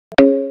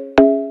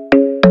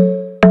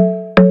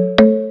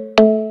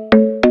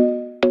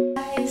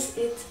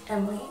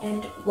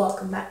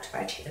welcome back to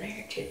my channel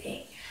here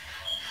today.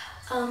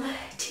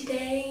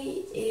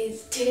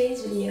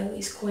 Today's video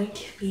is going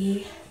to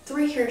be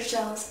 3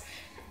 hairstyles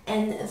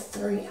and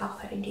 3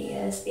 outfit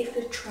ideas. If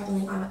you're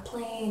traveling on a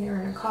plane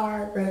or in a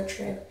car, road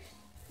trip,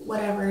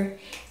 whatever,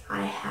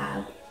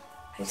 I've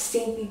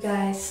saved you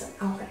guys some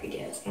outfit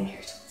ideas and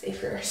hairstyles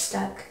if you're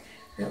stuck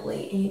or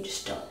late and you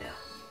just don't know.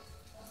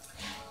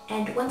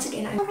 And once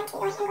again, I'm going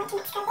to Mexico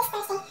this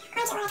Thursday on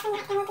July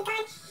 29th, and we'll be gone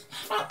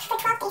for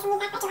 12 days and we'll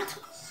be back by July 10th.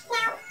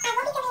 Now, I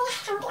will be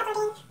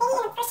uploading maybe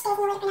in the first days,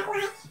 and you'll find out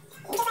why.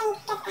 Just letting you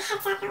get a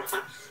heads up on what's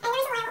up. And the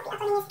reason why I won't be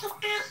uploading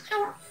is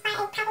because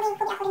I probably will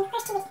be uploading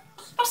the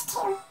first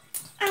 2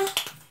 days is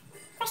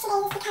because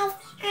I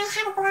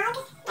have a blog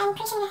that I'm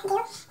pretty sure I'm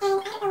going to do,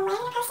 and I don't know when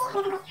I'm going to post it.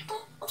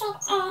 I don't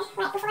know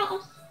right before it,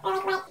 or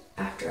like right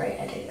after I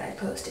edit it, I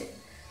post it.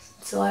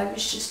 So I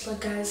was just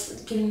like, guys,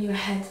 giving you a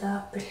heads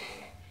up.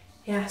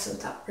 Yeah, so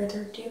without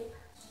further ado,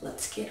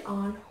 let's get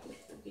on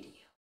with the video.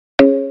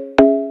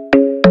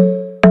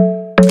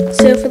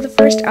 So for the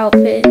first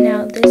outfit,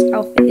 now this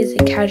outfit is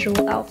a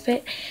casual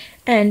outfit,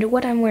 and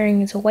what I'm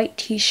wearing is a white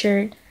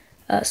t-shirt,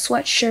 a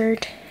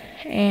sweatshirt,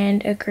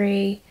 and a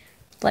gray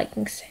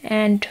leggings.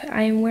 And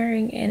I'm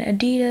wearing an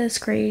Adidas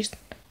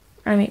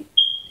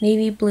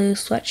navy blue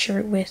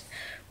sweatshirt with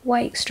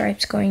white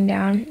stripes going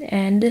down,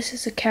 and this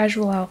is a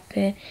casual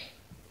outfit.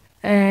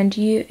 And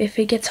if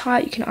it gets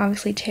hot, you can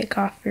obviously take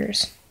off your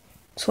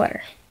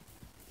sweater.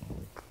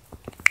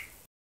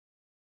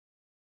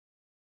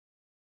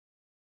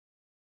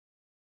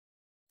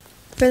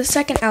 For the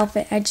second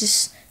outfit, I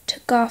just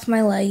took off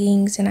my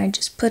leggings and I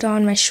just put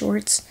on my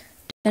shorts,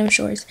 denim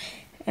shorts.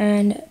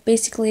 And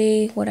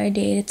basically what I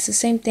did, it's the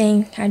same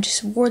thing. I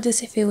just wore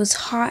this. If it was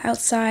hot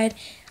outside,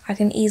 I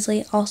can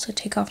easily also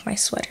take off my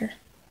sweater.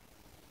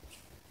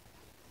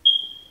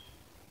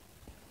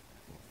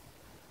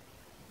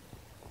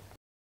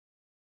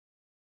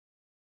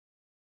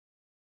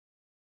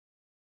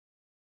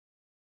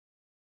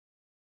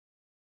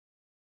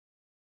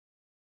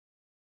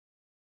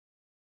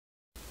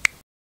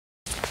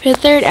 For the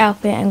third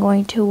outfit, I'm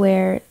going to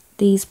wear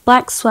these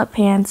black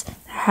sweatpants that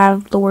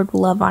have the word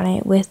love on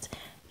it with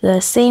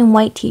the same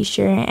white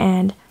t-shirt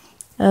and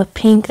a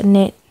pink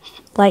knit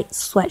light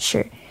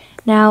sweatshirt.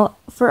 Now,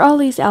 for all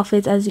these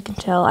outfits, as you can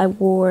tell, I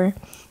wore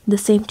the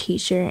same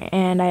t-shirt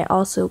and I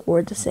also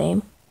wore the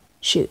same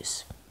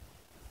shoes.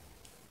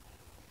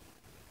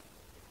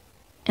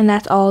 And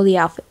that's all the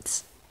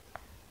outfits.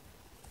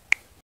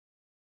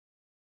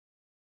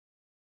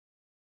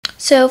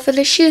 So for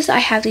the shoes, I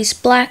have these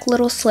black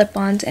little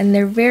slip-ons, and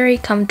they're very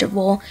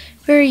comfortable,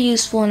 very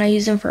useful, and I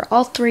use them for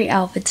all 3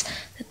 outfits.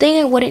 The thing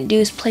I wouldn't do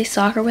is play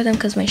soccer with them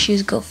because my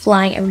shoes go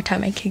flying every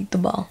time I kick the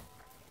ball.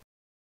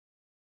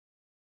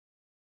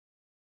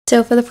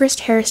 So for the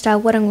first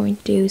hairstyle, what I'm going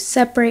to do is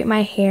separate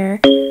my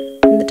hair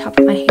from the top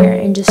of my hair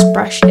and just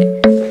brush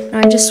it. Now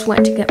I just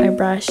went to get my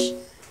brush. I'm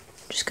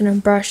just going to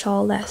brush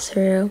all that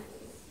through.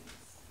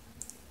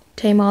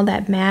 Tame all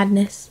that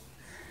madness.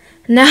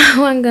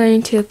 Now I'm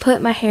going to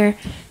put my hair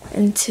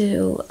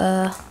into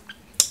a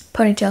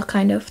ponytail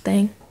kind of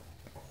thing.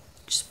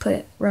 Just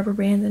put rubber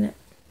bands in it.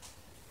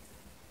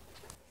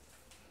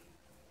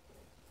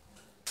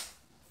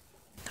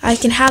 I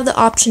can have the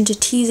option to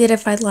tease it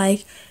if I'd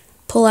like,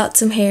 pull out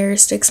some hair,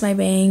 fix my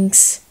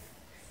bangs,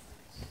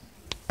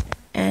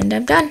 and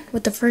I'm done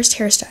with the first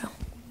hairstyle.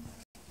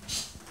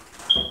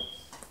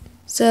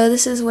 So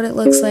this is what it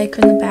looks like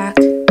from the back.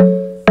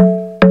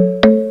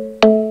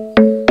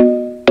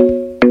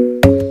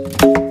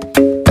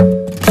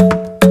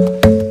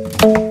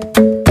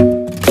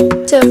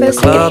 The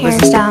club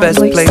isn't the best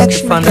place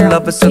to find the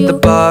lovers, so the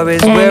bar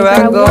is where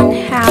I go.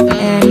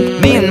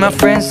 Me and my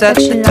friends sat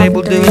at the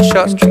table doing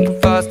shots, tripping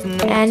fast.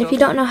 And if you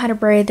don't know how to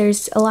braid,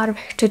 there's a lot of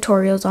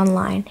tutorials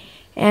online.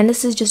 And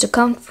this is just a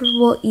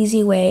comfortable,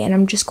 easy way, and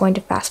I'm just going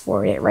to fast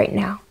forward it right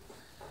now.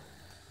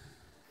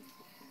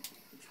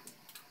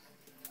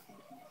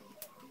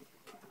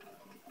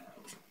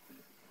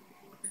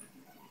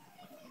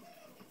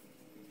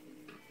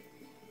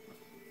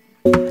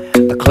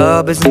 The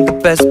club isn't the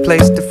best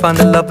place to find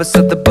the lovers,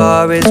 so the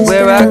bar is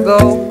where I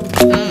go.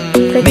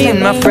 Me and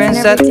my friends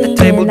at the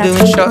table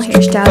doing shots,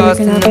 tripping fast,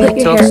 and then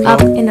we talk slow.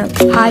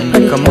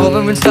 Come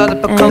over and start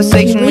up a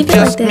conversation with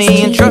just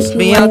me, and trust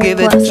me, I'll give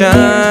it a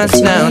chance.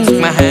 Now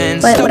take my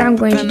hand. But what I'm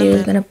going to do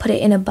is going to put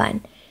it in a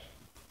bun.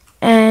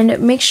 And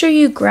make sure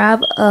you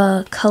grab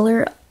a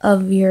color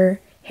of your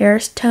hair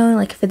tone,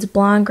 like if it's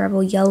blonde, grab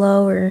a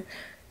yellow or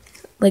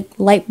like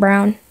light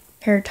brown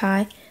hair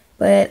tie.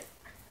 But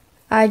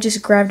I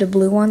just grabbed a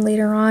blue one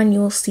later on,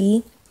 you'll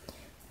see.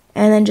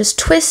 And then just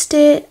twist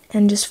it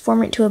and just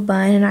form it to a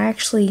bun. And I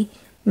actually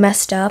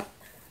messed up,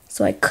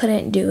 so I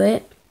couldn't do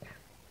it.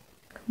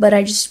 But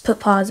I just put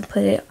pause and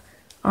put it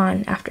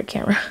on after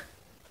camera.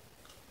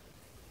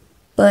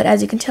 But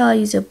as you can tell, I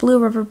used a blue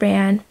rubber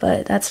band,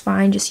 but that's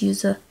fine. Just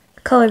use the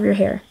color of your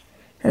hair.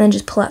 And then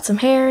just pull out some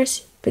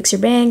hairs, fix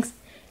your bangs,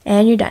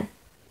 and you're done.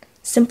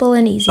 Simple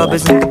and easy. Club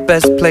isn't the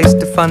best place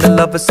to find a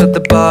lover, so the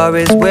bar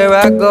is where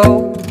I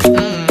go.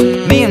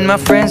 Me and my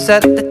friends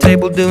sat at the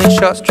table doing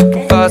shots,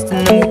 tripping fast,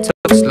 and then we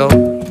took slow.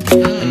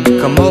 And you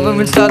come over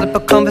and start up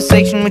a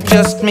conversation with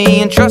just me,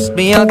 and trust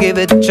me, I'll give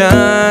it a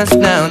chance.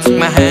 Now took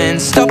my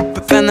hand, stopped,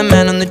 and found the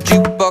man on the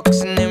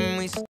jukebox, and